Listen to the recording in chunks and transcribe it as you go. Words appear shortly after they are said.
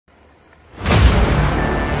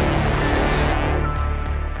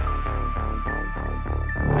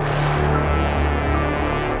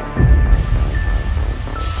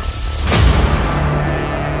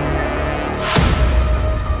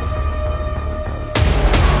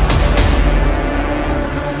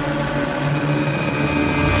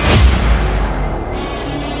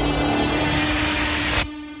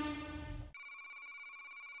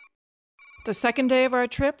The second day of our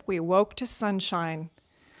trip, we woke to sunshine.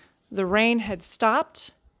 The rain had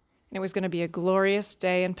stopped, and it was going to be a glorious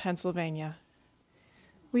day in Pennsylvania.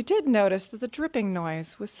 We did notice that the dripping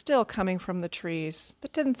noise was still coming from the trees,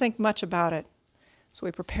 but didn't think much about it. So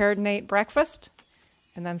we prepared and ate breakfast,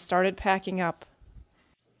 and then started packing up.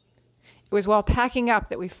 It was while packing up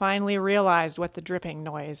that we finally realized what the dripping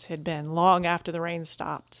noise had been long after the rain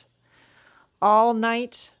stopped. All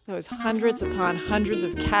night, those hundreds upon hundreds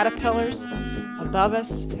of caterpillars above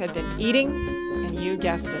us had been eating, and you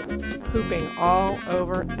guessed it, pooping all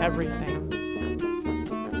over everything.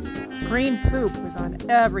 Green poop was on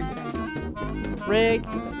everything. The rig,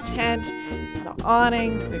 the tent, the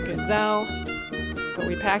awning, the gazelle. But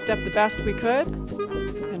we packed up the best we could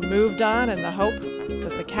and moved on in the hope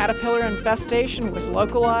that the caterpillar infestation was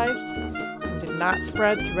localized and did not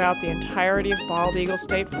spread throughout the entirety of Bald Eagle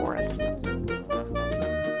State Forest.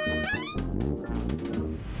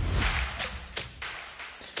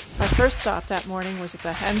 Our first stop that morning was at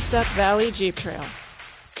the Henstep Valley Jeep Trail.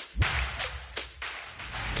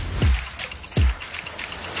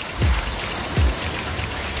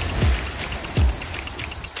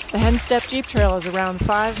 The Henstep Jeep Trail is around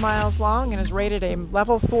 5 miles long and is rated a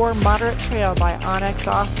level 4 moderate trail by Onyx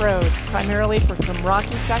Off-Road, primarily for some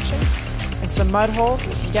rocky sections and some mud holes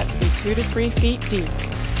that can get to be 2 to 3 feet deep.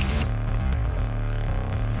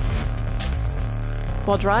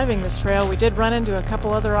 While driving this trail, we did run into a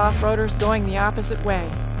couple other off-roaders going the opposite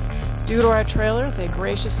way. Due to our trailer, they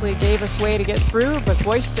graciously gave us way to get through, but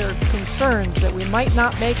voiced their concerns that we might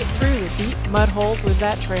not make it through the deep mud holes with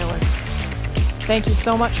that trailer. Thank you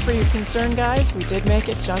so much for your concern, guys. We did make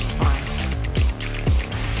it just fine.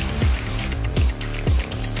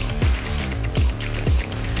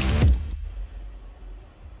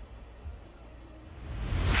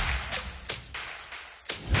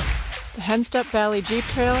 The Henstep Valley Jeep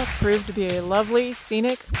Trail proved to be a lovely,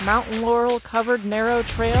 scenic, mountain laurel-covered narrow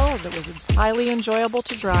trail that was highly enjoyable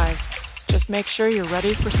to drive. Just make sure you're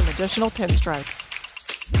ready for some additional pinstripes.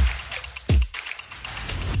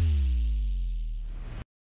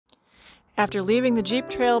 After leaving the Jeep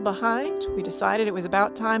Trail behind, we decided it was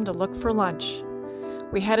about time to look for lunch.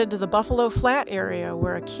 We headed to the Buffalo Flat area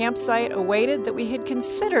where a campsite awaited that we had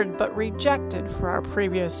considered but rejected for our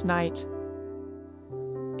previous night.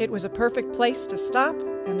 It was a perfect place to stop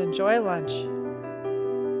and enjoy lunch.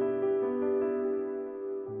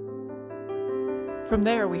 From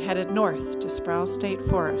there, we headed north to Sproul State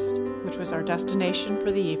Forest, which was our destination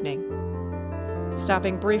for the evening,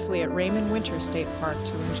 stopping briefly at Raymond Winter State Park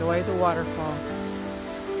to enjoy the waterfall.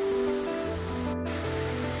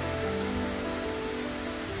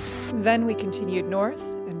 Then we continued north,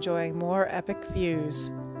 enjoying more epic views.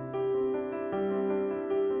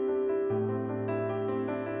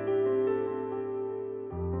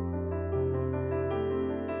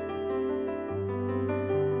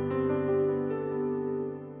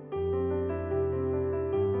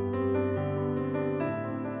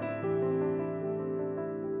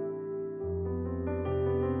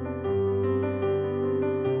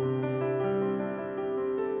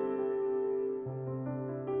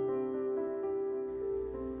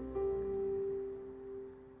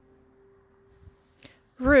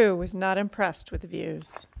 Rue was not impressed with the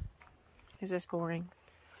views. Is this boring?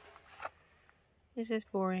 Is this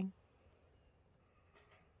boring?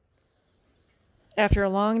 After a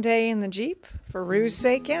long day in the Jeep, for Rue's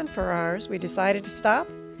sake and for ours, we decided to stop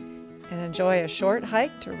and enjoy a short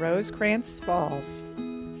hike to Rosecrans Falls.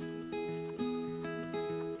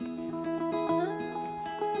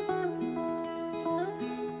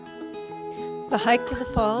 The hike to the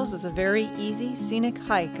falls is a very easy, scenic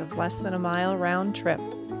hike of less than a mile round trip.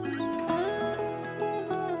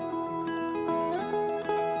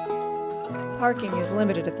 Parking is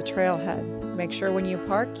limited at the trailhead. Make sure when you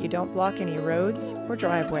park you don't block any roads or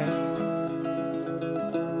driveways.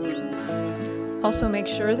 Also make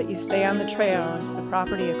sure that you stay on the trail, as the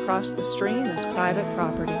property across the stream is private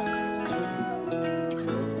property.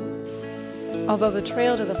 Although the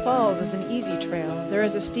trail to the falls is an easy trail, there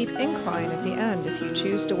is a steep incline at the end if you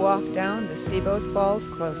choose to walk down to see both falls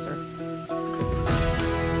closer.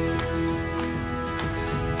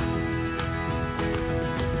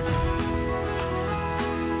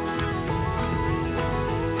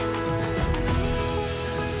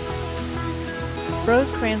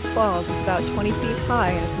 Rosecrans Falls is about 20 feet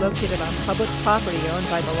high and is located on public property owned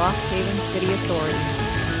by the Lock Haven City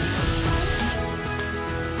Authority.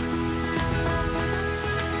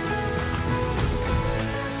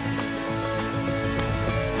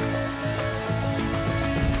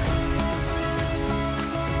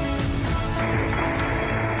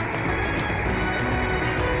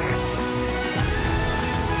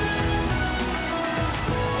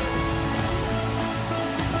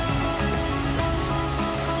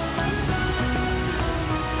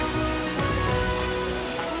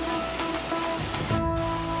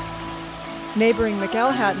 Neighboring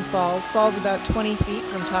McElhatton Falls falls about 20 feet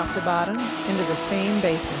from top to bottom into the same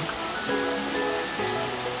basin.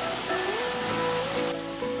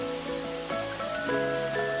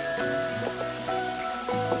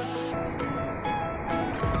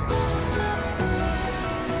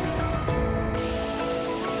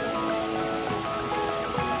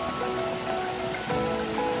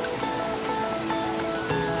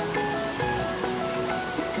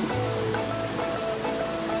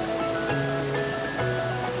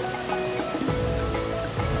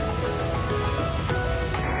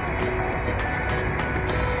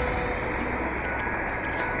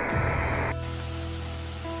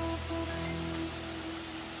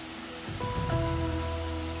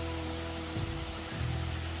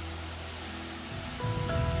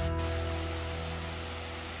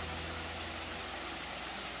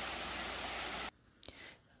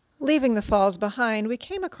 Leaving the falls behind, we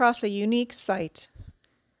came across a unique sight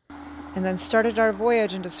and then started our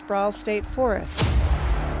voyage into Sproul State Forest.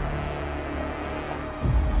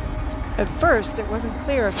 At first, it wasn't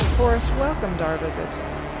clear if the forest welcomed our visit.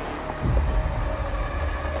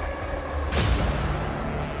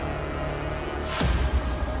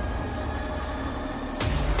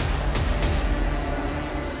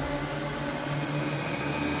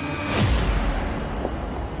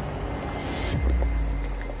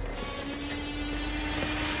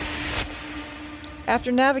 After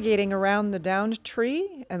navigating around the downed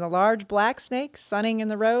tree and the large black snake sunning in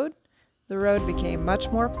the road became much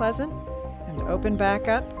more pleasant and opened back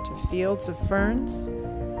up to fields of ferns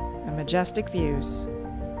and majestic views.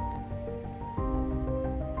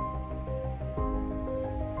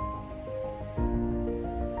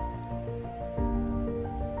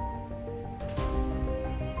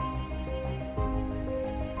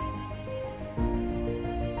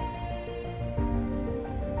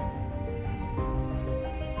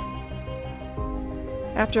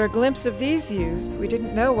 After a glimpse of these views, we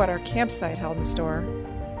didn't know what our campsite held in store,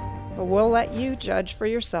 but we'll let you judge for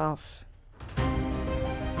yourself.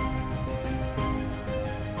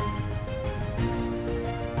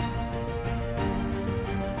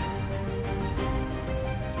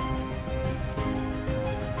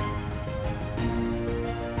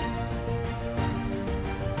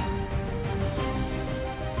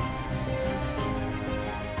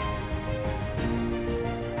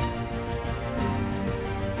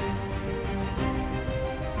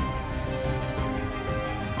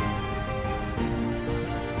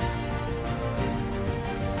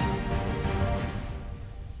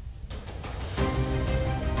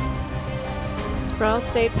 Sproul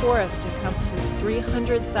State Forest encompasses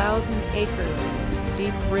 300,000 acres of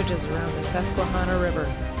steep ridges around the Susquehanna River.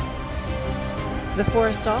 The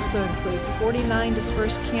forest also includes 49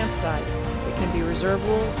 dispersed campsites that can be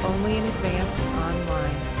reservable only in advance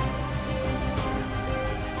online.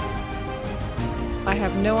 I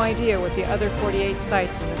have no idea what the other 48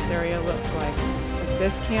 sites in this area look like, but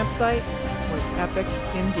this campsite was epic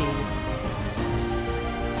indeed.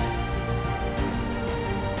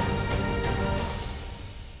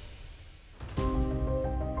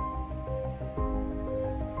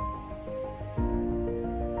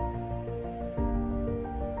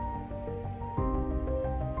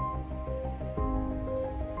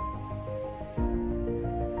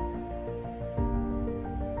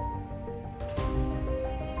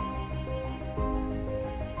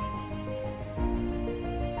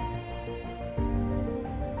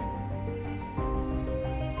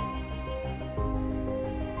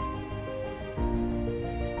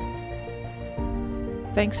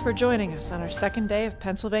 Thanks for joining us on our second day of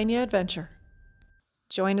Pennsylvania adventure.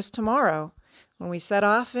 Join us tomorrow when we set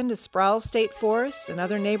off into Sproul State Forest and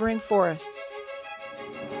other neighboring forests.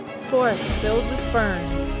 Forests filled with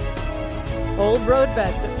ferns, old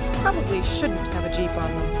roadbeds that probably shouldn't have a Jeep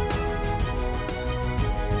on them,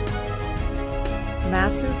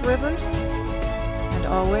 massive rivers, and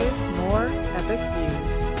always more epic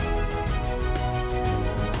views.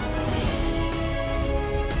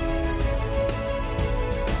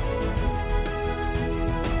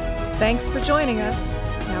 Thanks for joining us.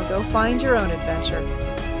 Now go find your own adventure.